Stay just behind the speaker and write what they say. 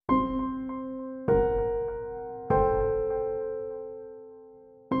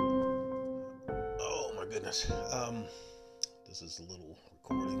goodness. This is a little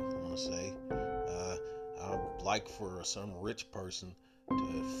recording, I'm going to say. I'd like for some rich person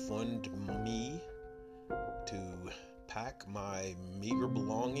to fund me to pack my meager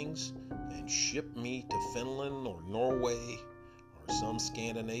belongings and ship me to Finland or Norway or some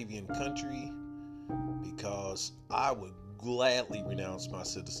Scandinavian country, because I would gladly renounce my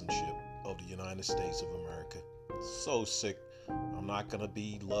citizenship of the United States of America. So sick. I'm not going to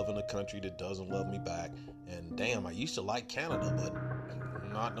be loving a country that doesn't love me back. And damn, I used to like Canada,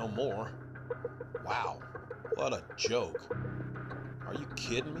 but not no more. Wow, what a joke. Are you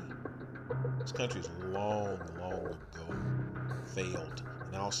kidding me? This country's long ago failed.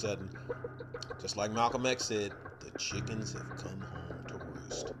 And all of a sudden, just like Malcolm X said, the chickens have come home to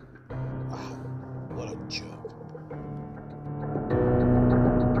roost. Wow, what a joke.